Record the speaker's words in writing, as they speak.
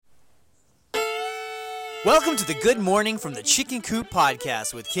Welcome to the Good Morning from the Chicken Coop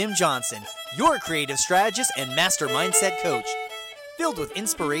podcast with Kim Johnson, your creative strategist and master mindset coach. Filled with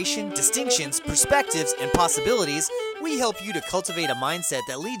inspiration, distinctions, perspectives, and possibilities, we help you to cultivate a mindset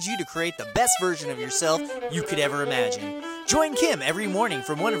that leads you to create the best version of yourself you could ever imagine. Join Kim every morning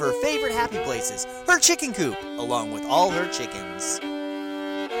from one of her favorite happy places, her chicken coop, along with all her chickens.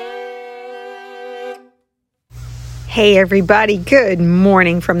 Hey everybody, good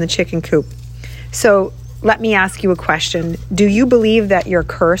morning from the chicken coop. So let me ask you a question. Do you believe that you're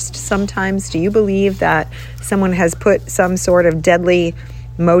cursed sometimes? Do you believe that someone has put some sort of deadly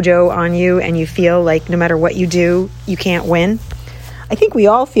mojo on you and you feel like no matter what you do, you can't win? I think we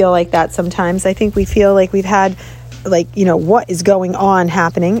all feel like that sometimes. I think we feel like we've had what is going on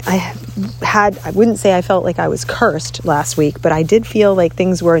happening. I wouldn't say I felt like I was cursed last week, but I did feel like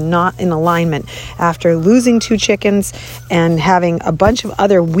things were not in alignment after losing 2 chickens and having a bunch of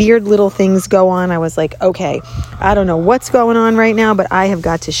other weird little things go on. I was like, okay, I don't know what's going on right now, but I have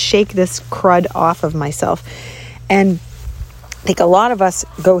got to shake this crud off of myself. And I think a lot of us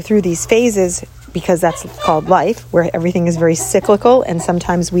go through these phases because that's called life, where everything is very cyclical, and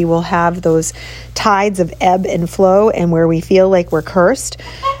sometimes we will have those tides of ebb and flow, and where we feel like we're cursed,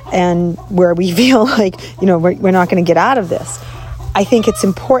 and where we feel like, we're not going to get out of this. I think it's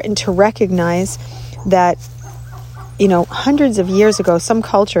important to recognize that, hundreds of years ago, some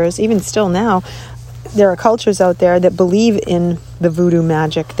cultures, even still now, there are cultures out there that believe in the voodoo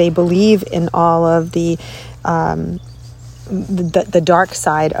magic. They believe in all of the dark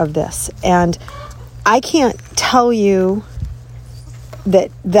side of this. And I can't tell you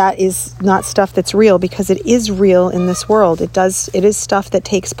that is not stuff that's real, because it is real in this world. It is stuff that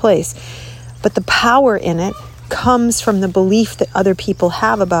takes place. But the power in it comes from the belief that other people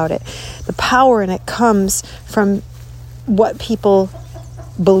have about it. The power in it comes from what people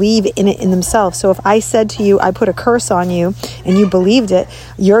believe in it in themselves. So if I said to you, I put a curse on you, and you believed it,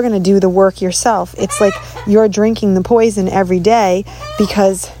 you're going to do the work yourself. It's like you're drinking the poison every day,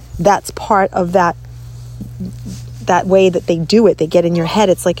 because that's part of that way that they do it. They get in your head.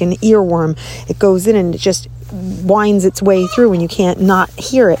 It's like an earworm. It goes in and it just winds its way through, and you can't not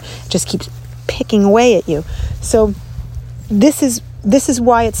hear it. It just keeps picking away at you. So this is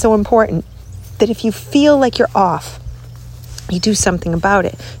why it's so important that if you feel like you're off, you do something about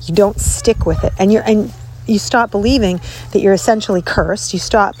it. You don't stick with it. And you stop believing that you're essentially cursed. You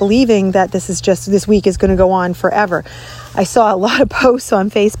stop believing that this week is going to go on forever. I saw a lot of posts on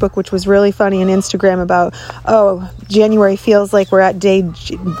Facebook, which was really funny, and Instagram about, January feels like we're at day,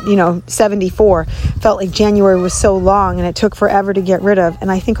 74. Felt like January was so long and it took forever to get rid of. And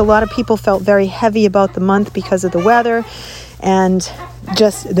I think a lot of people felt very heavy about the month because of the weather and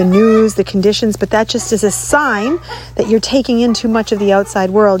just the news, the conditions, but that just is a sign that you're taking in too much of the outside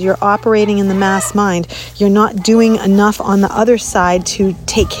world. You're operating in the mass mind. You're not doing enough on the other side to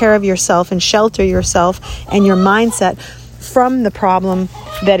take care of yourself and shelter yourself and your mindset from the problem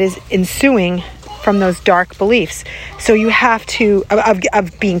that is ensuing from those dark beliefs. So you have to,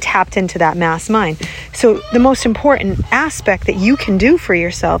 of being tapped into that mass mind. So the most important aspect that you can do for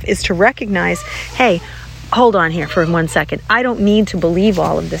yourself is to recognize, hey, hold on here for 1 second. I don't need to believe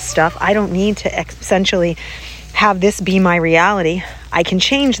all of this stuff. I don't need to essentially have this be my reality. I can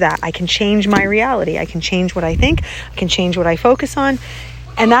change that. I can change my reality. I can change what I think. I can change what I focus on.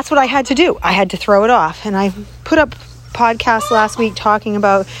 And that's what I had to do. I had to throw it off. And I put up podcasts last week talking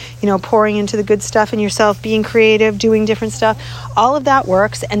about, pouring into the good stuff in yourself, being creative, doing different stuff. All of that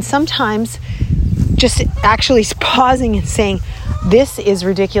works. And sometimes just actually pausing and saying, this is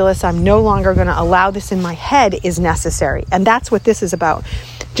ridiculous. I'm no longer going to allow this in my head is necessary. And that's what this is about.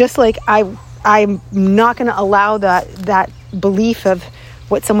 Just like I'm not going to allow that belief of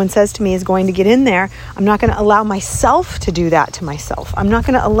what someone says to me is going to get in there. I'm not going to allow myself to do that to myself. I'm not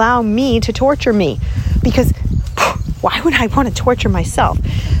going to allow me to torture me, because why would I want to torture myself?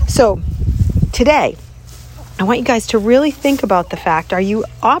 So today, I want you guys to really think about the fact, are you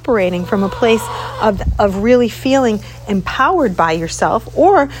operating from a place of really feeling empowered by yourself,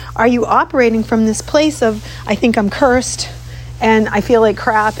 or are you operating from this place of, I think I'm cursed and I feel like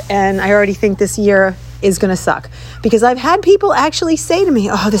crap and I already think this year is going to suck? Because I've had people actually say to me,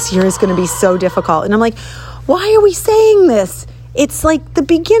 this year is going to be so difficult. And I'm like, why are we saying this? It's like the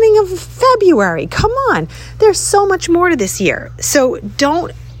beginning of February. Come on. There's so much more to this year. So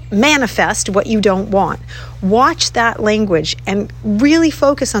don't manifest what you don't want. Watch that language and really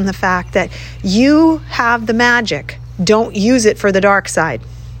focus on the fact that you have the magic. Don't use it for the dark side.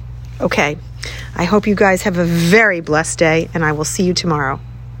 Okay. I hope you guys have a very blessed day, and I will see you tomorrow.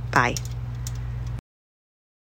 Bye.